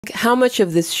How much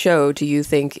of this show do you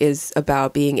think is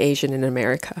about being Asian in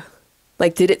America?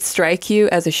 Like, did it strike you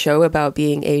as a show about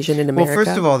being Asian in America? Well,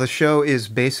 first of all, the show is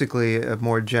basically a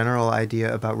more general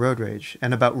idea about road rage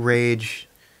and about rage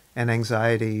and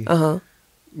anxiety.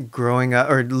 Growing up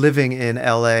or living in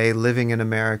LA, living in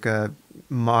America,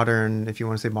 modern, if you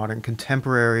want to say modern,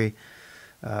 contemporary,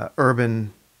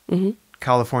 urban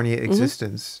California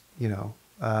existence, you know.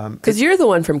 Because you're the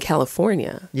one from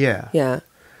California. Yeah. Yeah.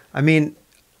 I mean,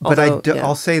 but Although,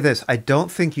 I'll say this. I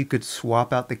don't think you could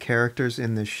swap out the characters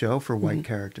in this show for white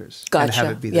characters and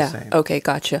have it be the same. Okay,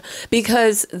 gotcha.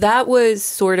 Because that was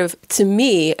sort of, to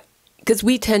me, because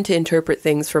we tend to interpret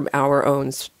things from our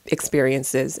own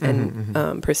experiences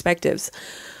and perspectives.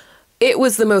 It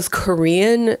was the most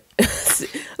Korean,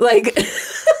 like...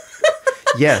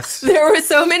 Yes. There were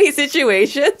so many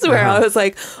situations where I was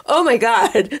like, oh my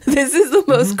God, this is the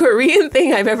most Korean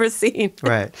thing I've ever seen.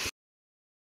 Right.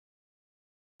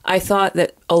 I thought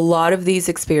that a lot of these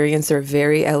experiences are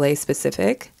very LA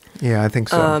specific. Yeah, I think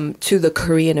so. To the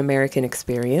Korean American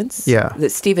experience. Yeah. The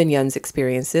Stephen Yeun's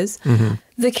experiences.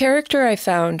 The character I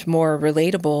found more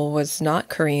relatable was not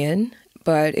Korean,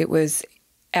 but it was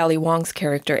Ali Wong's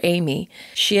character, Amy.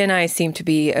 She and I seem to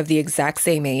be of the exact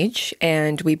same age,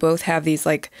 and we both have these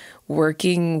like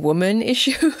working woman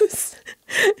issues.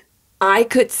 I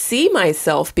could see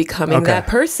myself becoming that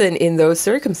person in those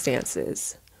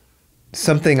circumstances.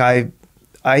 Something I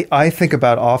think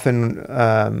about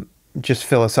often, just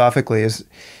philosophically, is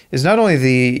not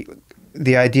only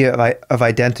the idea of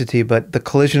identity, but the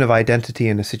collision of identity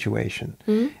in a situation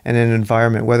and an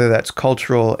environment, whether that's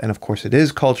cultural, and of course it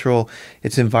is cultural,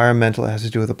 it's environmental, it has to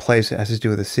do with a place, it has to do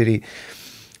with a city.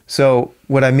 So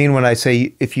what I mean when I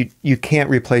say if you can't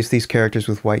replace these characters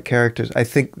with white characters, I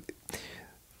think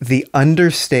the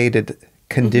understated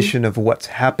condition of what's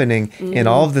happening in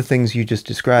all of the things you just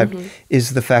described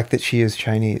is the fact that she is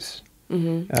Chinese.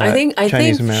 I think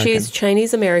she's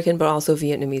Chinese American, but also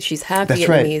Vietnamese. She's half Vietnamese,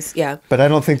 right. yeah. But I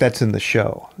don't think that's in the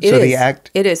show.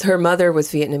 It is. Her mother was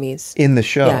Vietnamese in the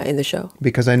show. Yeah, in the show.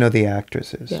 Because I know the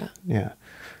actress is. Yeah.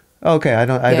 Okay, I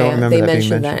don't remember they that being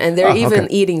mentioned mentioned. that, and they're even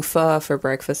eating pho for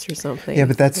breakfast or something. Yeah,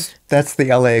 but that's the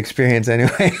LA experience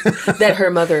anyway. That her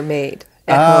mother made.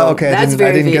 Okay. That's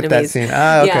I didn't get that Vietnamese. scene.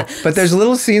 Okay. Yeah. But there's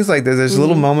little scenes like this. There's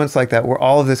little moments like that where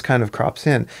all of this kind of crops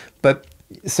in. But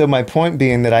so my point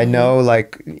being that I know,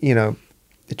 like, you know,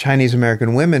 the Chinese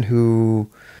American women who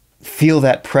feel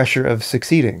that pressure of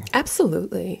succeeding.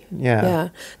 Absolutely. Yeah.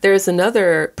 There's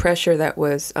another pressure that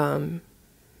was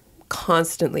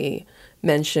constantly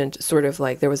mentioned, sort of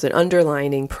like there was an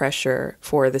underlining pressure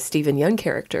for the Stephen Yeun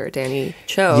character, Danny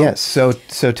Cho. Yes, so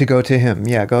to go to him.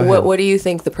 Yeah, go ahead. What do you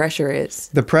think the pressure is?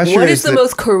 The pressure What is the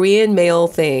most Korean male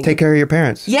thing? Take care of your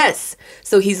parents. Yes.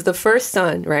 So he's the first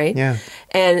son, right? Yeah.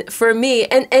 And for me,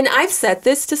 and I've said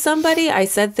this to somebody, I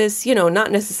said this, you know,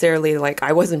 not necessarily like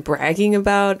I wasn't bragging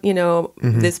about, you know,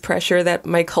 this pressure that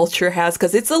my culture has,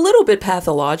 because it's a little bit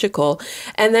pathological.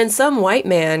 And then some white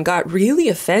man got really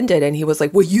offended and he was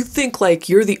like, well, you think like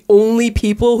you're the only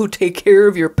people who take care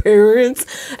of your parents?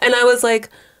 And I was like,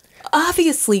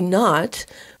 obviously not.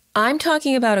 I'm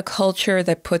talking about a culture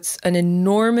that puts an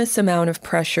enormous amount of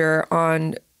pressure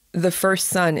on the first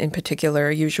son in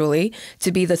particular, usually, to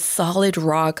be the solid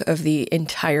rock of the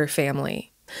entire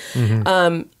family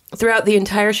throughout the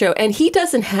entire show. And he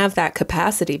doesn't have that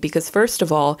capacity because, first of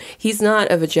all, he's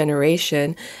not of a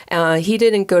generation. He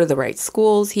didn't go to the right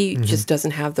schools. He just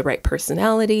doesn't have the right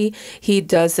personality. He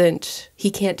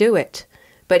can't do it.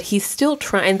 But he's still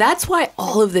trying. And that's why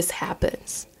all of this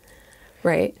happens,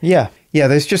 right? Yeah. Yeah,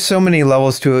 there's just so many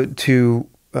levels to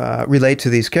relate to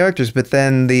these characters, but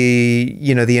then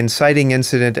the inciting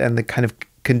incident and the kind of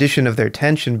condition of their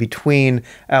tension between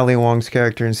Ali Wong's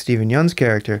character and Stephen Yeun's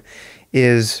character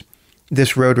is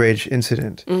this road rage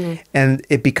incident. And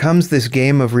it becomes this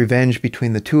game of revenge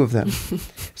between the two of them.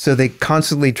 So they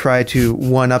constantly try to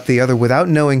one up the other without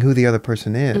knowing who the other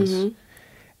person is.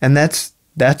 And that's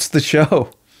the show.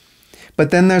 But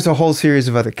then there's a whole series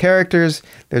of other characters.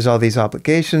 There's all these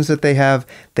obligations that they have.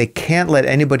 They can't let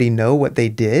anybody know what they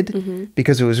did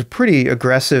because it was a pretty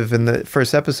aggressive in the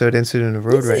first episode incident of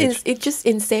road rage. It's just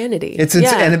insanity.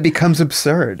 And it becomes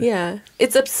absurd. Yeah,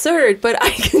 it's absurd, but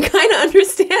I can kind of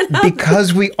understand how.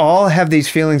 Because we all have these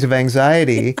feelings of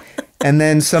anxiety. And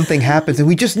then something happens, and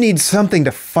we just need something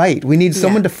to fight. We need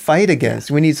someone to fight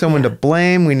against. We need someone to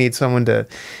blame. We need someone to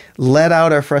let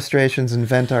out our frustrations and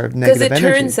vent our negative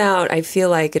energy. Because I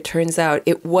feel like it turns out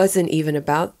it wasn't even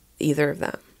about either of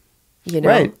them, you know?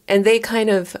 Right. And they kind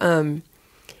of,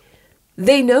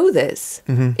 they know this.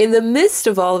 In the midst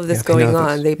of all of this going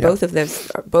on, this.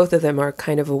 both of them are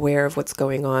kind of aware of what's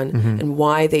going on and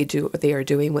why they are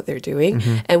doing what they're doing.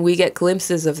 And we get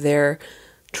glimpses of their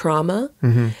trauma.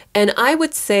 And I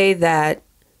would say that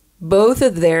both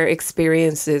of their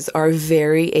experiences are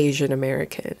very Asian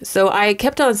American. So I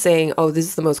kept on saying, oh, this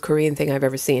is the most Korean thing I've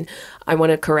ever seen. I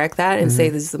want to correct that and say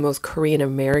this is the most Korean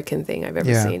American thing I've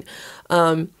ever seen.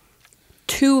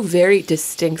 Two very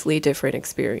distinctly different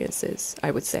experiences,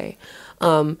 I would say.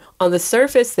 On the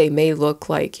surface, they may look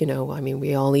like,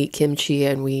 we all eat kimchi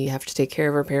and we have to take care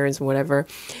of our parents and whatever.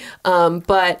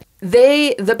 But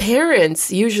the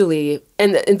parents usually,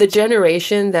 and the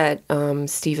generation that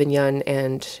Stephen Yeun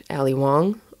and Ali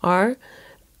Wong are,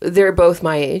 they're both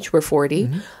my age. We're 40.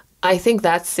 I think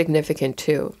that's significant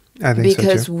too. I think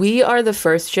because so too. We are the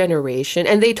first generation,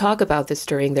 and they talk about this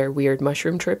during their weird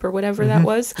mushroom trip or whatever that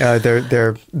was.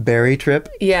 Their berry trip.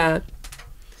 Yeah.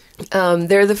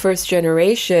 They're the first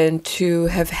generation to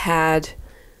have had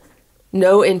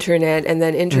no internet, and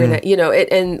then internet,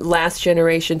 and last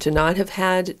generation to not have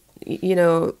had,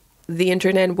 the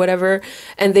internet and whatever.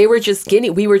 And we were just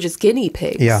guinea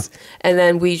pigs. Yeah. And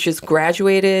then we just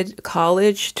graduated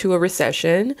college to a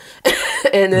recession.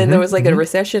 And then there was like a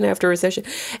recession after recession.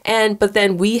 But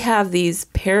then we have these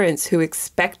parents who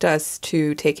expect us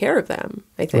to take care of them,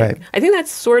 I think. Right. I think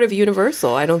that's sort of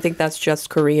universal. I don't think that's just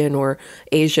Korean or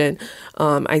Asian.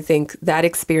 I think that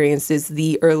experience is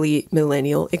the early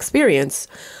millennial experience.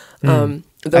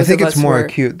 I think it's more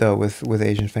acute though with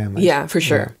Asian families. Yeah, for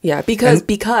sure. Yeah,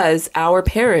 because our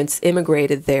parents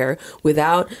immigrated there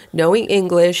without knowing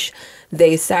English.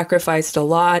 They sacrificed a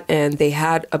lot, and they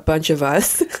had a bunch of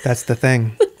us. That's the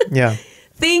thing. Yeah.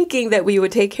 Thinking that we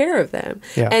would take care of them.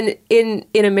 Yeah. And in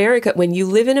America, when you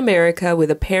live in America with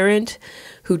a parent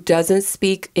who doesn't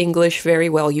speak English very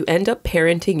well, you end up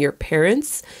parenting your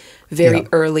parents very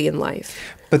early in life.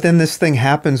 But then this thing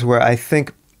happens where I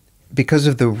think because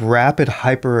of the rapid,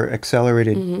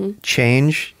 hyper-accelerated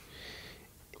change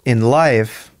in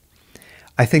life,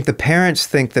 I think the parents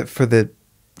think that for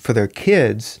their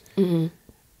kids,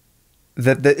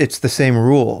 that it's the same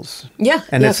rules. Yeah,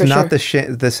 and it's not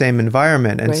sure. the same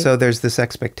environment. And so there's this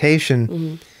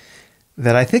expectation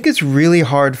that I think it's really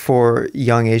hard for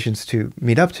young Asians to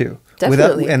meet up to.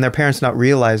 Definitely. And their parents not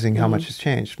realizing how much has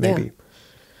changed, maybe. Yeah.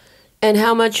 And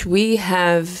how much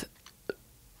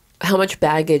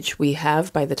baggage we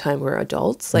have by the time we're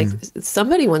adults. Like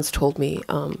somebody once told me,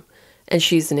 and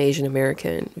she's an Asian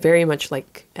American, very much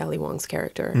like Ali Wong's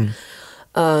character.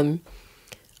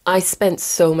 I spent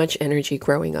so much energy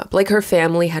growing up. Like her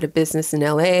family had a business in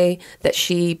LA that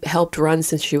she helped run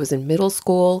since she was in middle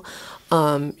school.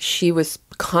 She was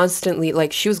constantly,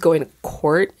 she was going to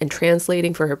court and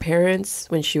translating for her parents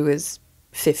when she was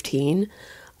 15.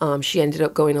 She ended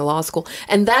up going to law school.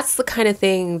 And that's the kind of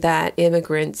thing that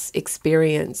immigrants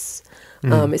experience,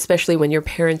 especially when your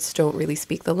parents don't really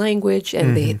speak the language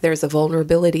and there's a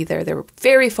vulnerability there. They're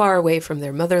very far away from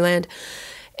their motherland.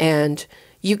 And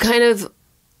you kind of,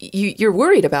 you're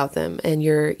worried about them and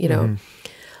you're,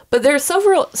 But there are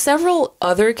several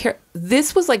other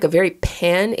this was like a very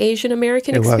pan-Asian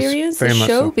American experience, this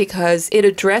show, because it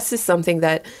addresses something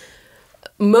that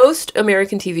most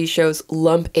American TV shows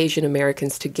lump Asian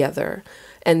Americans together.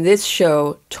 And this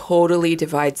show totally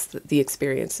divides the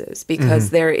experiences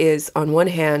because there is, on one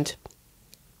hand,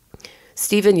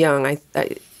 Stephen Yeun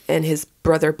and his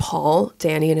brother Paul,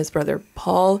 Danny and his brother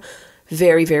Paul,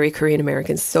 very, very Korean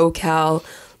American, SoCal,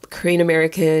 Korean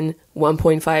American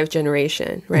 1.5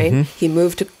 generation, right? He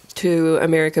moved to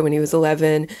America when he was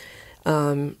 11,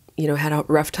 had a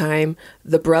rough time.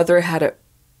 The brother had a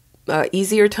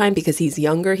easier time because he's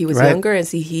younger. He was younger, and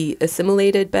he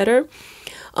assimilated better.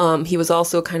 He was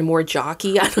also kind of more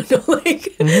jockey. I don't know,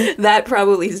 that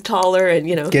probably is taller and,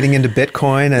 getting into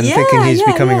Bitcoin and thinking he's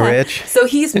becoming rich. So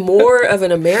he's more of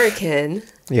an American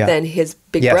than his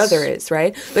big brother is,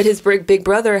 right? But his big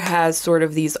brother has sort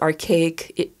of these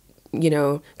archaic,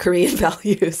 Korean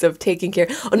values of taking care.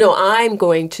 Oh, no, I'm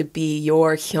going to be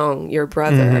your hyung, your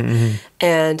brother.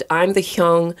 And I'm the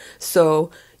hyung,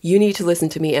 so you need to listen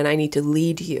to me and I need to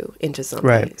lead you into something.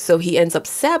 Right. So he ends up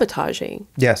sabotaging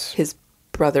his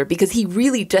brother because he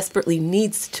really desperately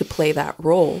needs to play that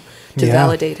role to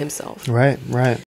validate himself. Right.